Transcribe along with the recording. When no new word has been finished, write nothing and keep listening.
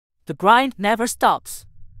The grind never stops.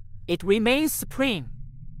 It remains supreme.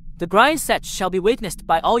 The Grindset shall be witnessed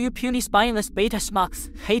by all you puny spineless beta schmucks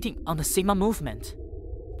hating on the Sigma movement.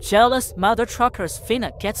 Jealous mother truckers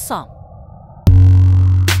finna get some.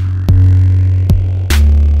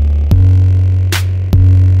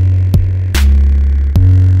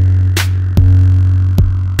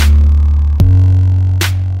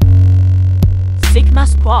 Sigma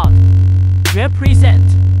Squad represent.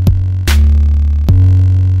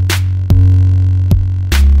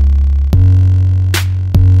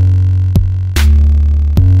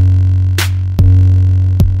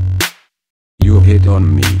 You hit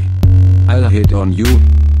on me. I'll hit on you.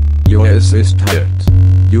 Your ass is tired.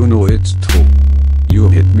 You know it's true. You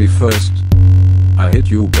hit me first. I hit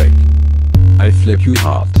you back. I flip you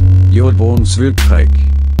hard. Your bones will crack.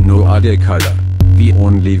 No other color. We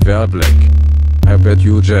only wear black. I bet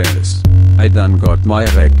you jealous. I done got my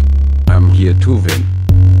rack. I'm here to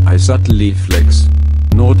win. I subtly flex.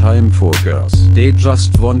 No time for girls. They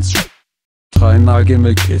just want try now give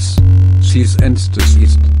me kiss. She's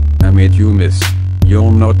deceased. I made you miss.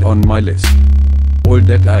 You're not on my list. All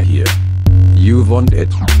that I hear. You want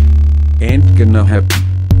it. Ain't gonna happen.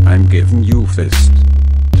 I'm giving you fist.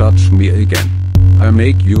 Touch me again. I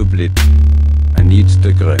make you bleed. I need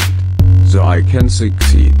the grind. So I can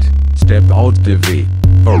succeed. Step out the way.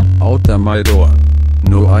 Oh, out of my door.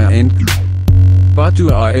 No I ain't. But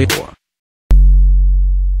you are a whore.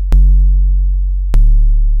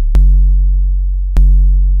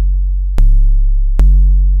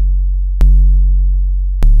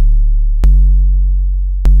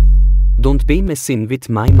 Don't be messing with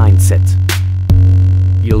my mindset.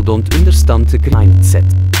 You don't understand the grindset.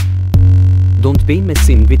 Don't be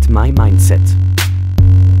messing with my mindset.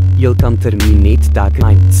 You can terminate the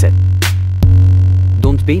grindset.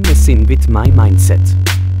 Don't be messing with my mindset.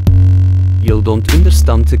 You don't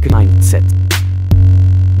understand the grindset.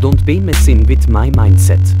 Don't be messing with my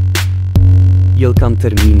mindset. You can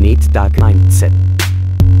terminate the grindset.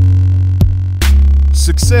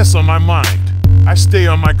 Success on my mind. I stay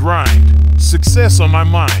on my grind. Success on my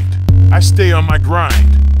mind. I stay on my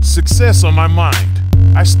grind. Success on my mind.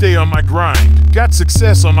 I stay on my grind. Got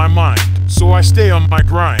success on my mind, so I stay on my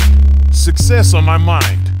grind. Success on my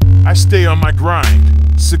mind. I stay on my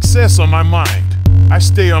grind. Success on my mind. I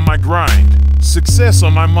stay on my grind. Success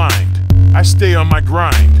on my mind. I stay on my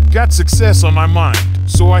grind. Got success on my mind,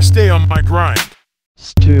 so I stay on my grind.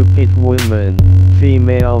 Stupid woman,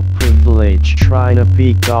 female privilege trying to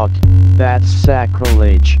be God, that's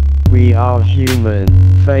sacrilege. We are human,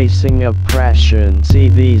 facing oppression. See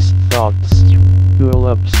these thoughts, dual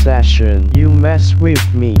obsession. You mess with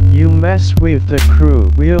me, you mess with the crew.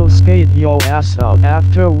 We'll skate your ass out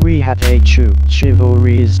after we had a chew.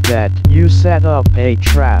 Chivalry is dead, you set up a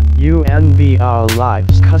trap. You envy our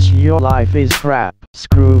lives cause your life is crap.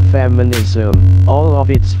 Screw feminism, all of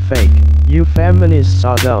it's fake. You feminists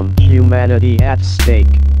are dumb, humanity at stake.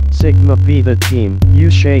 Sigma be the team, you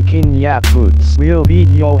shaking ya boots. We'll beat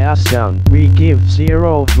your ass down, we give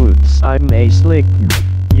 0 hoots. I'm a slick,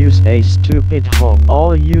 use a stupid hoe.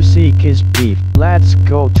 All you seek is beef, let's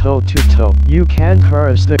go toe to toe. You can't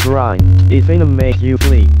curse the grind, it finna make you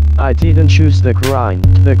flee. I didn't choose the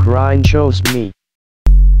grind chose me.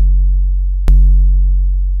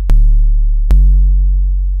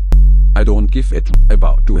 I don't give it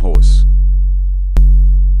about two hoes.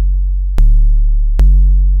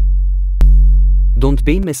 Don't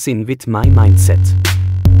be messing with my mindset.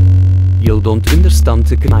 You don't understand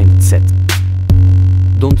the grindset.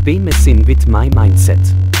 Don't be messing with my mindset.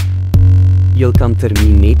 You can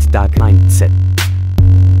terminate the grindset.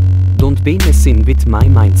 Don't be messing with my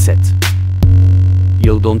mindset.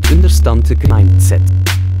 You don't understand the grindset.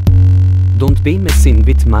 Don't be messing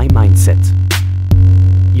with my mindset.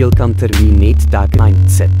 You can terminate the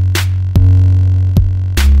grindset.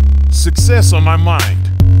 Success on my mind.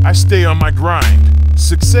 I stay on my grind.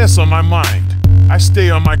 Success on my mind. I stay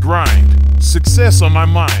on my grind. Success on my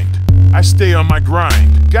mind. I stay on my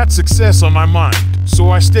grind. Got success on my mind, so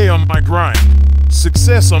I stay on my grind.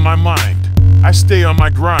 Success on my mind. I stay on my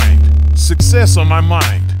grind. Success on my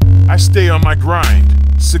mind. I stay on my grind.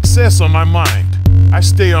 Success on my mind. I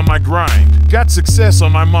stay on my grind. Got success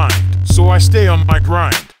on my mind, so I stay on my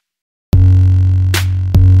grind.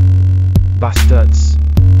 Bastards.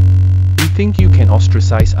 You think you can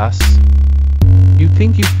ostracize us? You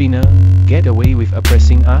think you finna get away with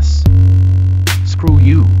oppressing us? Screw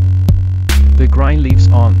you. The grind lives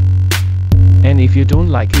on. And if you don't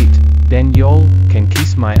like it, then y'all can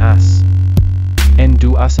kiss my ass. And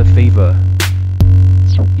do us a favor.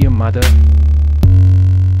 Your mother.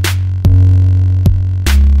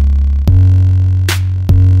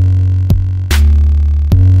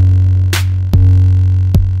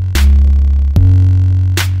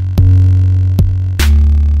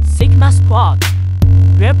 squad.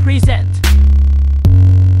 Represent